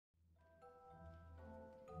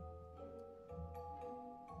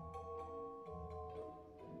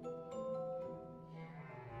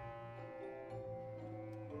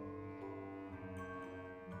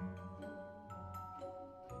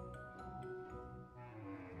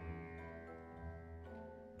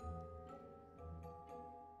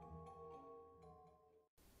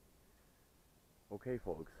Okay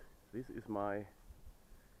folks, this is my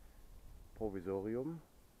provisorium,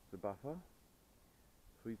 the buffer,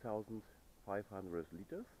 3500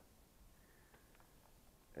 liters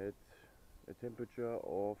at a temperature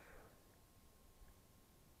of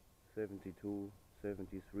 72,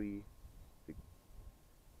 73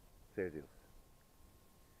 Celsius.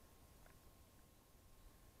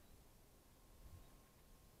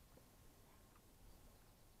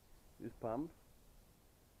 This pump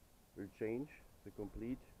will change the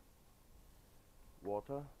complete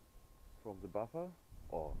water from the buffer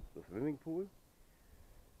or the swimming pool,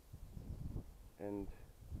 and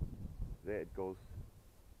there it goes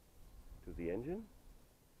to the engine,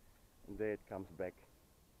 and there it comes back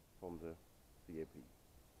from the CAP.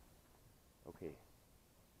 Okay,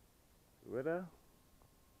 the weather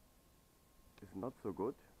is not so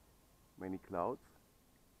good, many clouds,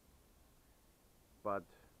 but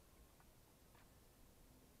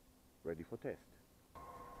ready for test.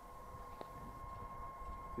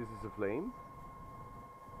 This is a flame,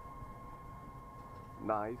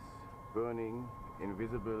 nice, burning,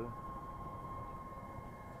 invisible,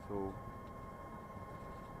 so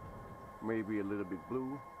maybe a little bit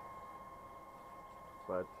blue,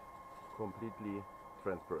 but completely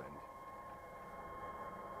transparent.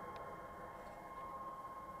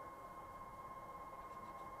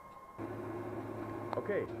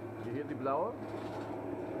 Okay, you hear the blower?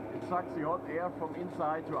 It sucks the hot air from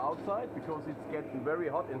inside to outside because it's getting very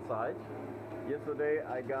hot inside. Yesterday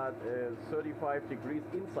I got 35 degrees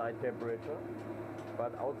inside temperature,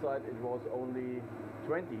 but outside it was only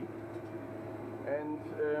 20. And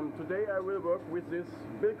today I will work with this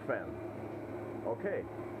bilk fan. Okay.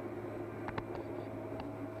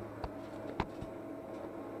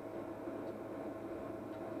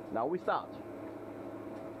 Now we start.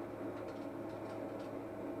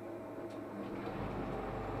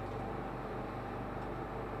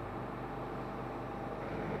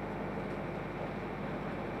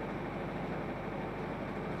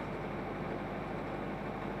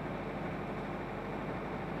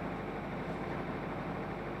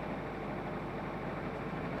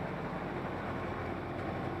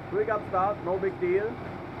 Quick up start, no big deal,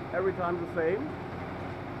 every time the same.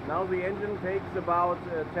 Now the engine takes about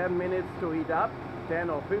 10 minutes to heat up, 10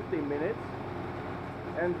 or 15 minutes,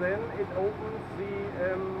 and then it opens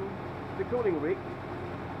the cooling rig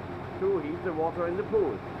to heat the water in the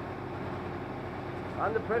pool.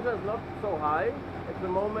 And the pressure is not so high, at the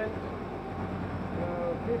moment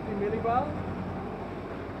 50 millibar,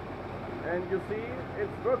 and you see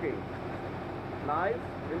it's working, nice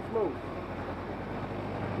and smooth.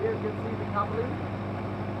 Here you can see the coupling.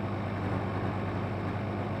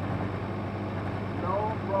 No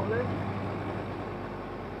problem.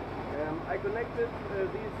 I connected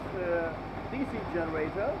this DC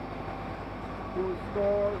generator to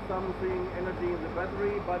store something energy in the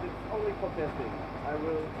battery, but it's only for testing. I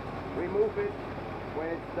will remove it when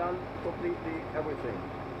it's done completely everything,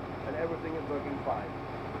 and everything is working fine.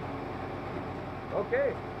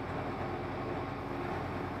 Okay.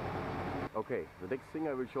 Okay, the next thing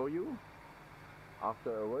I will show you,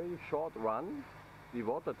 after a very short run, the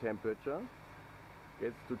water temperature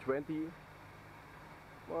gets to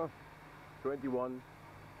 21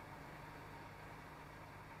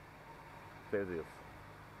 Celsius.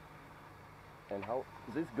 And how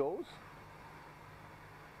this goes,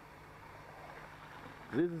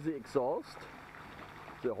 this is the exhaust,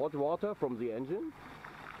 the hot water from the engine,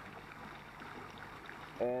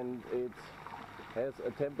 and it has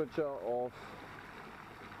a temperature of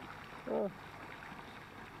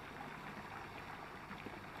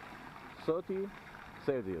 30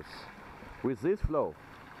 Celsius. With this flow,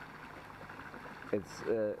 it's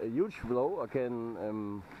a huge flow. I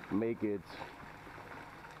can make it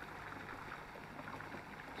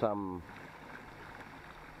some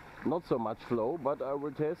not so much flow, but I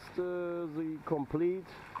will test the complete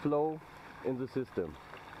flow in the system.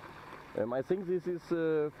 I think this is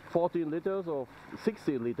 14 liters or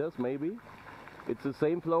 16 liters maybe. It's the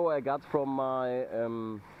same flow I got from my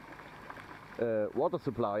water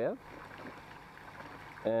supplier,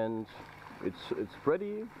 and it's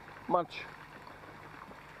pretty much.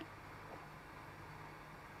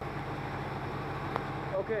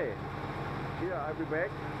 Okay, here I'll be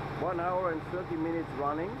back. 1 hour and 30 minutes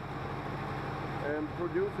running,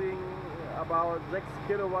 producing about 6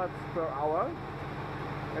 kilowatts per hour,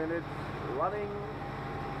 and it's running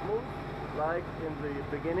smooth like in the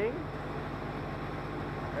beginning,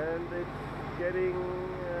 and it's getting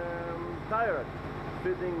tired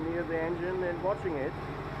sitting near the engine and watching it,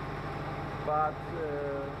 but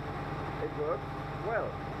it works well,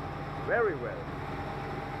 very well.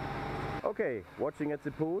 Okay. Okay, watching at the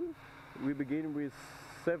pool, we begin with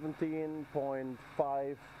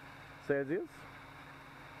 17.5 Celsius.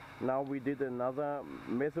 Now we did another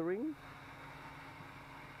measuring.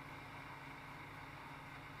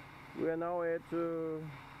 We are now at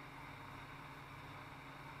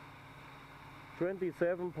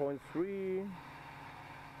 27.3,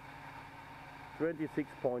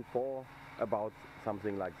 26.4, about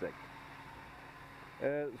something like that.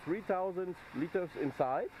 3000 liters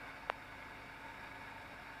inside.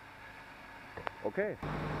 Okay.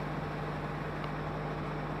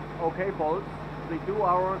 Okay, folks, the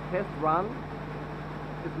 2-hour test run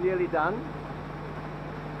is nearly done.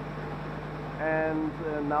 And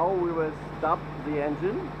now we will stop the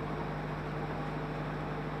engine.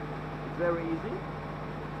 It's very easy.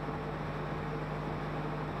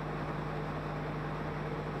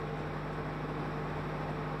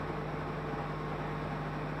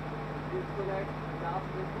 Disconnect gas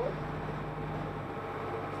input.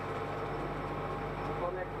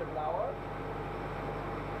 Connect the blower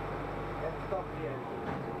and stop the engine.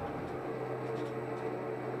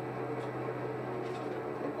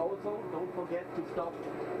 And also don't forget to stop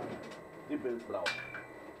the bilge blower.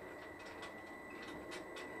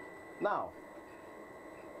 Now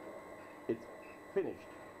it's finished.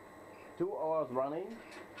 2 hours running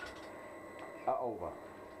are over.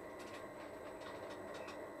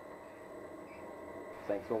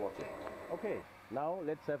 Thanks for watching. Okay, now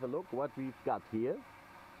let's have a look what we've got here.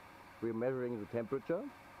 We're measuring the temperature.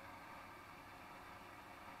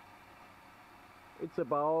 It's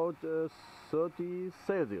about 30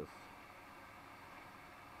 Celsius.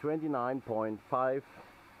 29.5.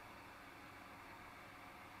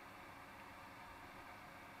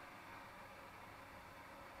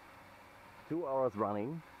 Two hours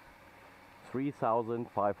running,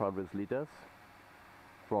 3,500 liters,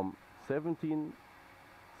 from 17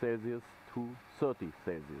 Celsius to 30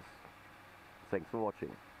 Celsius. Thanks for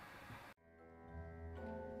watching.